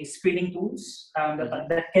 any screening tools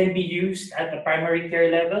that can be used at the primary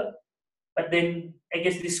care level. But then I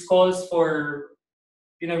guess this calls for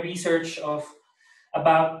research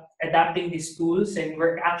about adapting these tools, and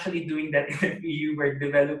we're actually doing that in the FEU. We're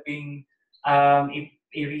developing a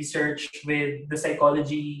research with the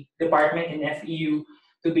psychology department in FEU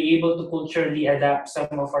to be able to culturally adapt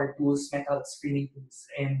some of our tools, mental health screening tools,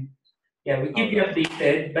 and yeah, we keep you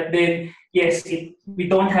updated. But then yes, we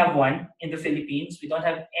don't have one in the Philippines. We don't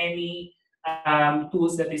have any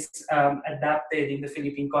tools that is adapted in the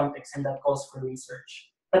Philippine context, and that calls for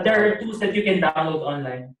research. But there are tools that you can download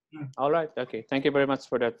online. All right. Okay. Thank you very much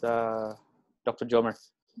for that, Dr. Joemer.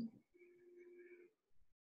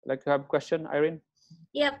 Like to have a question, Irene?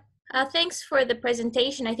 Yep. Thanks for the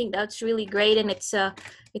presentation. I think that's really great, and it's a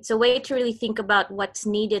way to really think about what's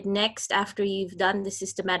needed next after you've done the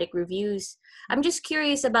systematic reviews. I'm just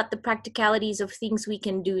curious about the practicalities of things we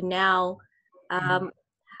can do now.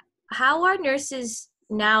 How are nurses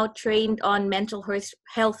now trained on mental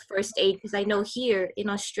health first aid? Because I know here in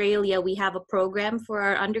Australia we have a program for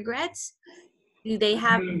our undergrads. Do they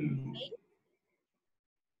have?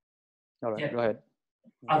 All right. Yeah. Go ahead.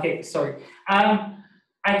 Okay, sorry.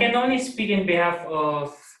 I can only speak in behalf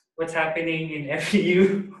of what's happening in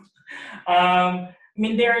FEU. I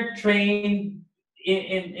mean, they're trained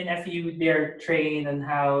in FEU. They're trained on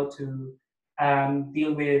how to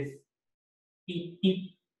deal with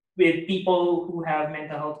people who have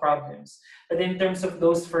mental health problems. But in terms of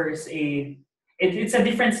those first aid, it's a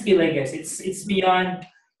different skill, I guess. It's beyond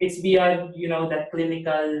that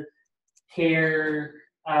clinical care,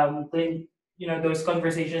 those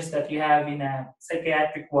conversations that you have in a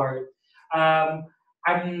psychiatric ward. I'm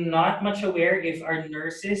not much aware if our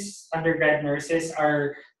nurses, undergrad nurses,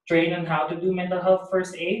 are trained on how to do mental health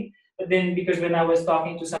first aid. But then, because when I was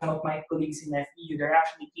talking to some of my colleagues in FEU, they're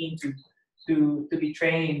actually keen to be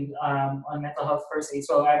trained on mental health first aid.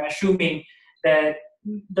 So I'm assuming that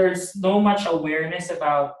there's no much awareness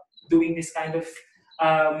about doing this kind of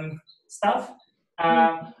stuff.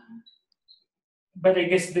 But I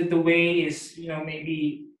guess the way is,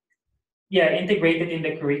 maybe, integrated in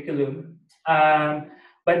the curriculum.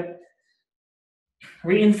 But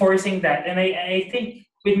reinforcing that, and I think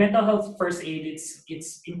with mental health first aid,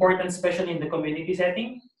 it's important, especially in the community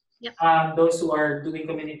setting. Yep. Those who are doing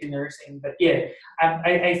community nursing. But yeah,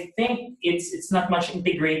 I think it's not much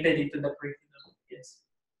integrated into the curriculum. Yes.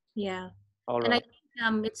 Yeah. All right. And I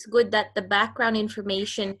think it's good that the background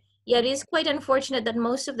information. Yeah, it is quite unfortunate that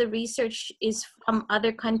most of the research is from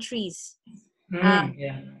other countries. Yeah.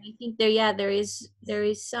 I think there is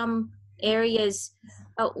some areas.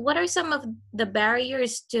 What are some of the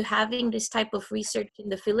barriers to having this type of research in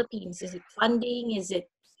the Philippines? Is it funding? Is it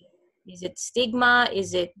stigma?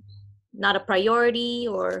 Is it not a priority?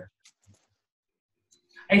 Or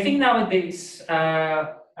I think nowadays,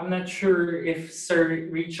 I'm not sure if Sir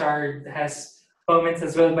Richard has comments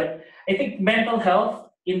as well, but I think mental health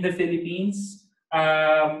in the Philippines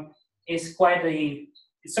is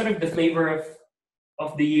it's sort of the flavor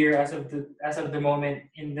of the year as of the moment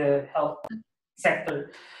in the health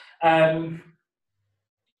sector. But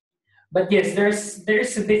yes,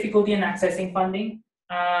 there's a difficulty in accessing funding.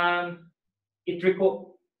 It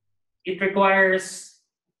requires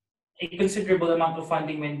a considerable amount of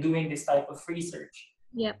funding when doing this type of research.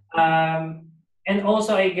 Yep. And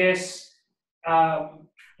also, I guess,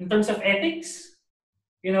 in terms of ethics,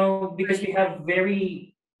 because we have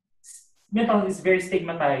mental health is very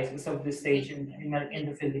stigmatized as of this stage in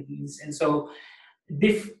the Philippines, and so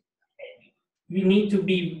we need to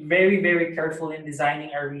be very, very careful in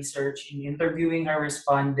designing our research, in interviewing our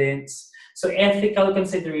respondents. So ethical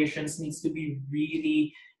considerations needs to be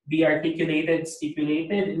articulated,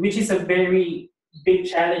 stipulated, which is a very big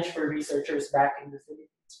challenge for researchers back in the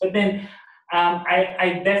Philippines. But then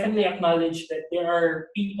I definitely acknowledge that there are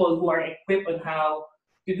people who are equipped on how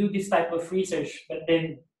to do this type of research, but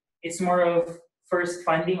then it's more of first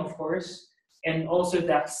funding, of course, and also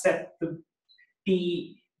I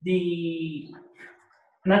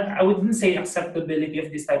wouldn't say acceptability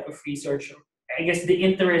of this type of research. I guess the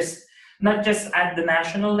interest, not just at the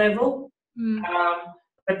national level,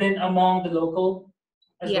 but then among the local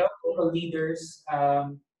as well, local leaders.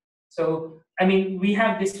 So, I mean, we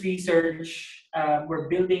have this research, we're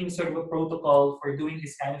building sort of a protocol for doing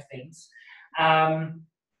these kind of things. And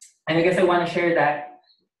I guess I want to share that.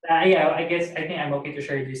 Yeah, I think I'm okay to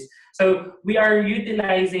share this. So we are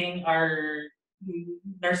utilizing our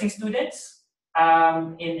nursing students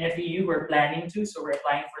in FEU. We're planning to, so we're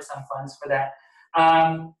applying for some funds for that.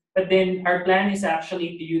 But then our plan is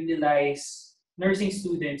actually to utilize nursing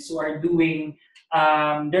students who are doing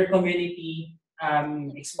their community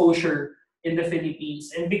exposure in the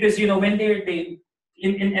Philippines. And because, you know, when in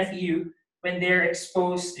FEU, when they're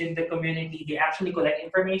exposed in the community, they actually collect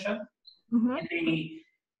information. Mm-hmm.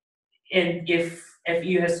 And if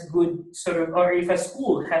FEU has good sort of, or if a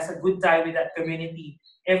school has a good tie with that community,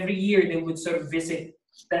 every year they would sort of visit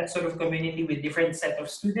that sort of community with different set of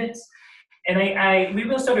students. And we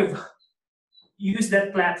will sort of use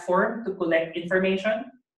that platform to collect information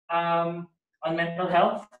on mental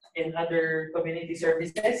health and other community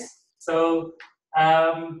services. So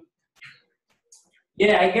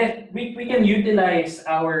yeah, I guess we can utilize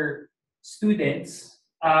our students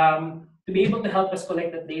to be able to help us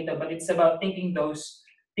collect the data, but it's about thinking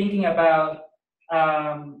about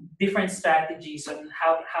different strategies on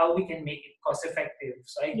how we can make it cost effective.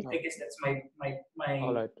 So I guess that's my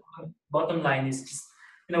All right. bottom line is just,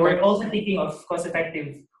 you know, we're also thinking of cost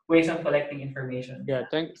effective ways of collecting information. Yeah,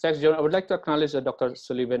 thanks, John. I would like to acknowledge Dr.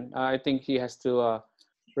 Sullivan. I think he has to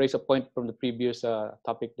raise a point from the previous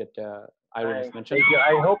topic that Irene has mentioned. Thank you.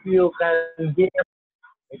 I hope you can hear.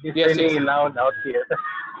 It is really loud out here.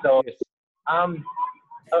 So, yes.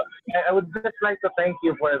 I would just like to thank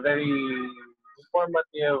you for a very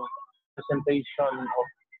informative presentation of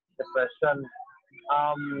the question.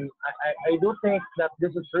 I do think that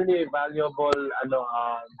this is really a valuable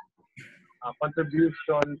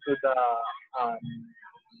contribution to the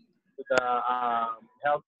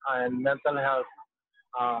health and mental health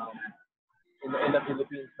in the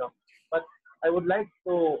Philippines. So, but I would like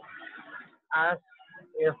to ask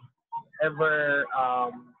if ever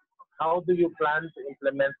how do you plan to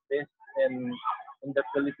implement this in the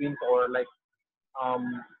Philippines, or like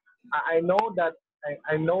I know that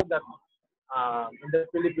in the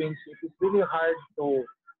Philippines it is really hard to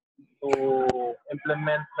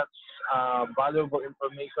implement such valuable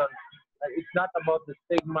information. It's not about the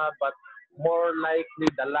stigma, but more likely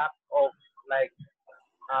the lack of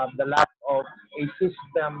a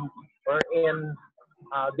system wherein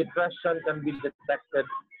depression can be detected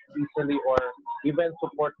easily, or even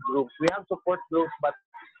support groups. We have support groups, but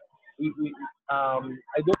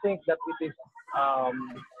I do think that it is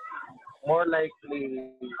more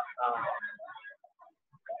likely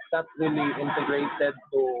not really integrated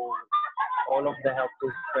to all of the health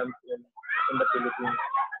systems in the Philippines.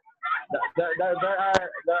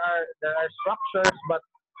 There are structures, but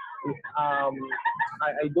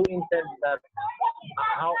I do intend that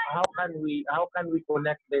how can we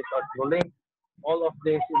connect this, or to link all of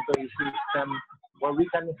this into a system where we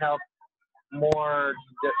can help more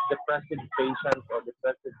depressive patients or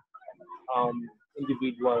depressive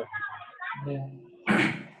individuals. Yeah.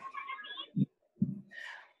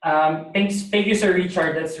 Thank you, Sir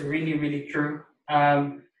Richard. That's really true.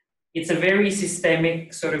 It's a very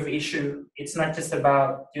systemic sort of issue. It's not just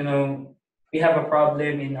about, you know, we have a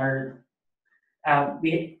problem in our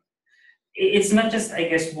it's not just, I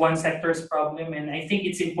guess, one sector's problem, and I think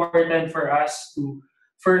it's important for us to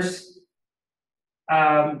first,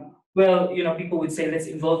 well, you know, people would say let's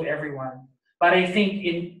involve everyone, but I think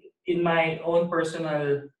in my own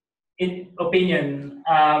personal opinion,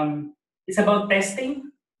 it's about testing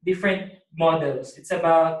different models. It's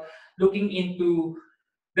about looking into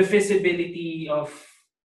the feasibility of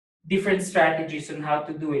different strategies on how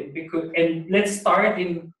to do it. And let's start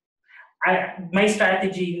in my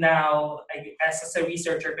strategy now as a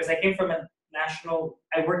researcher, because I came from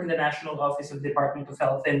I work in the National Office of the Department of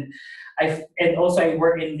Health, and also I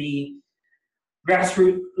work in the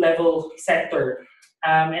grassroots level sector.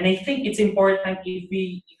 And I think it's important, if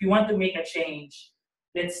we want to make a change,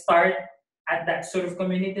 let's start at that sort of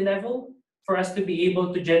community level for us to be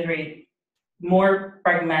able to generate more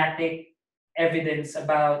pragmatic evidence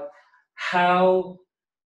about how,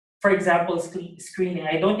 for example, screening.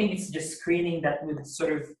 I don't think it's just screening that would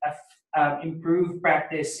sort of improve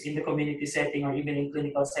practice in the community setting or even in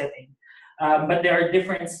clinical setting. But there are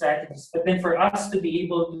different strategies. But then for us to be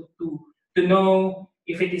able to know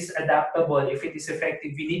if it is adaptable, if it is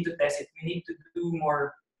effective, we need to test it. We need to do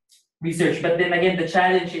more research. But then again, the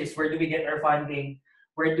challenge is, where do we get our funding?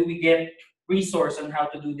 Where do we get resource on how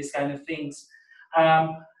to do this kind of things?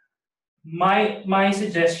 My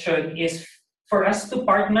suggestion is for us to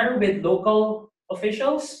partner with local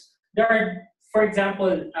officials. There are for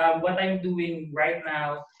example, what I'm doing right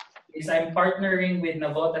now is I'm partnering with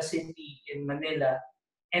Navota City in Manila,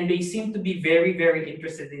 and they seem to be very, very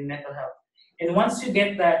interested in mental health. And once you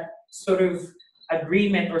get that sort of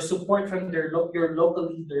agreement or support from your local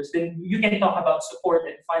leaders, then you can talk about support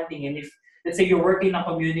and funding. And if, let's say, you're working in a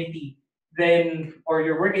community, then, or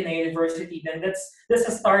you're working in a university, then that's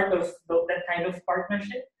a start of that kind of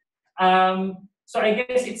partnership. So I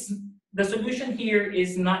guess the solution here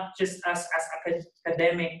is not just us as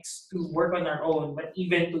academics to work on our own, but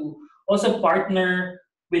even to also partner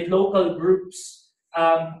with local groups,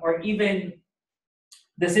 or even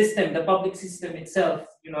the system, the public system itself,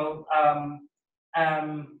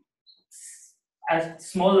 a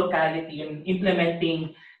small locality, and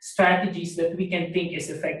implementing strategies that we can think is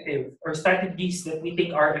effective, or strategies that we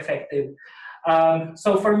think are effective.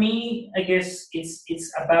 So for me, I guess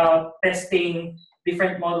it's about testing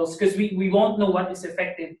different models, because we won't know what is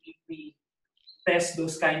effective if we test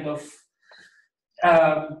those kind of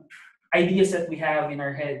ideas that we have in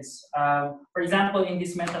our heads. For example, in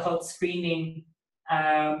this mental health screening,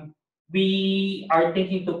 we are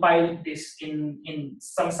thinking to pilot this in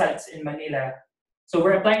some sites in Manila. So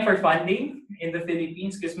we're applying for funding in the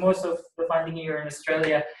Philippines, because most of the funding here in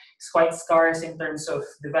Australia is quite scarce in terms of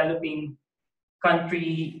developing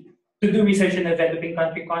country, to do research in a developing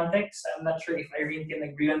country context. I'm not sure if Irene can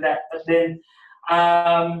agree on that, but then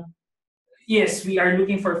yes, we are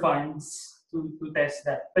looking for funds to test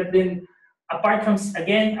that. But then apart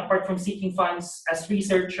from seeking funds as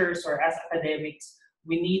researchers or as academics,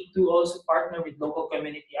 we need to also partner with local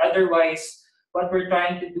community. Otherwise, what we're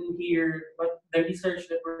trying to do here, the research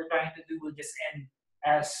that we're trying to do will just end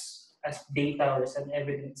as data or as an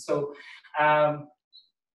evidence. So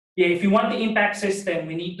yeah, if you want the impact system,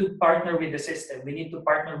 we need to partner with the system. We need to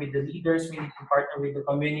partner with the leaders. We need to partner with the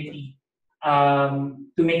community to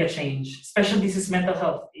make a change. Especially this is mental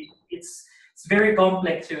health. It's very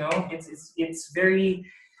complex, It's very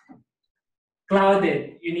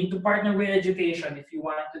clouded. You need to partner with education if you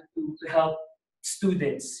want to help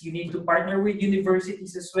students. You need to partner with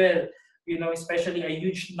universities as well. Especially a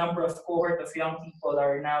huge number of cohort of young people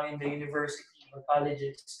are now in the university or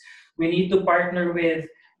colleges. We need to partner with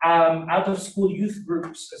out-of-school youth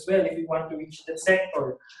groups as well if you want to reach that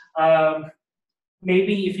sector.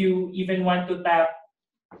 Maybe if you even want to tap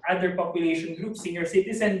other population groups, senior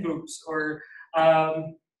citizen groups, or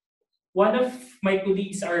one of my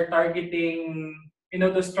colleagues are targeting,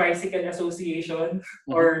 those tricycle association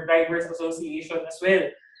or drivers association as well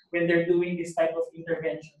when they're doing this type of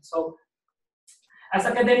intervention. So as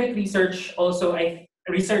academic research, also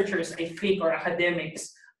researchers, I think, or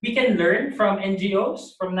academics, we can learn from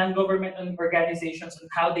NGOs, from non-government organizations, on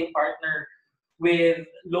how they partner with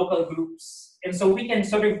local groups. And so we can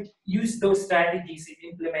sort of use those strategies in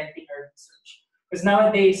implementing our research. Because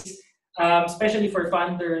nowadays, especially for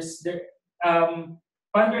funders,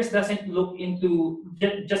 funders doesn't look into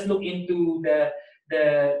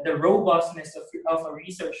the robustness of a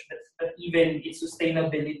research, but even its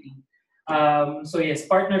sustainability. So yes,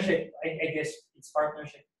 partnership. I guess it's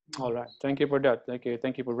partnership. All right. Thank you for that.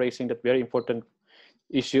 Thank you for raising that very important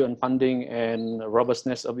issue on funding and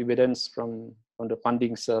robustness of evidence from the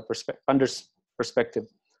funding's funders'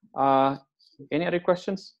 perspective. Any other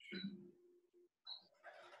questions?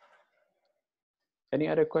 Any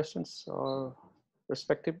other questions or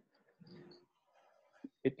perspective?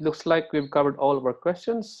 It looks like we've covered all of our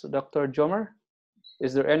questions. Dr. Joemer,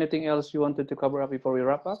 is there anything else you wanted to cover up before we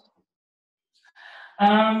wrap up?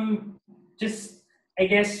 Just, I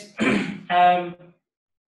guess,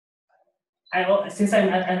 since I'm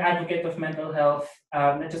an advocate of mental health,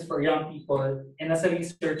 not just for young people, and as a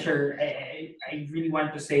researcher, I really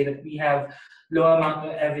want to say that we have low amount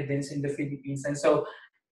of evidence in the Philippines. And so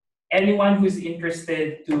anyone who's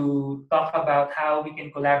interested to talk about how we can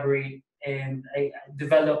collaborate and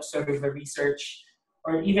develop sort of a research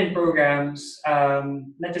or even programs,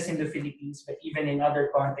 not just in the Philippines, but even in other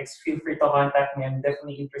contexts, feel free to contact me. I'm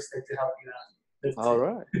definitely interested to help you out. All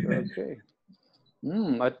right. Okay.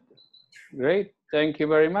 Great. Thank you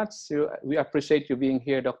very much. We appreciate you being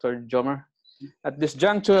here, Dr. Joemer. At this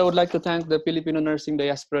juncture, I would like to thank the Filipino Nursing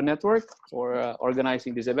Diaspora Network for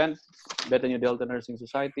organizing this event, Bethany Delta Nursing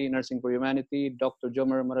Society, Nursing for Humanity, Dr.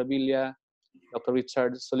 Joemer Maravilla, Dr.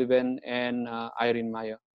 Richard Sullivan, and Irene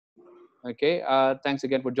Mayo. Okay, thanks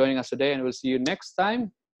again for joining us today, and we'll see you next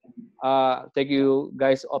time. Take you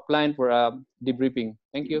guys offline for a debriefing.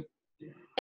 Thank you.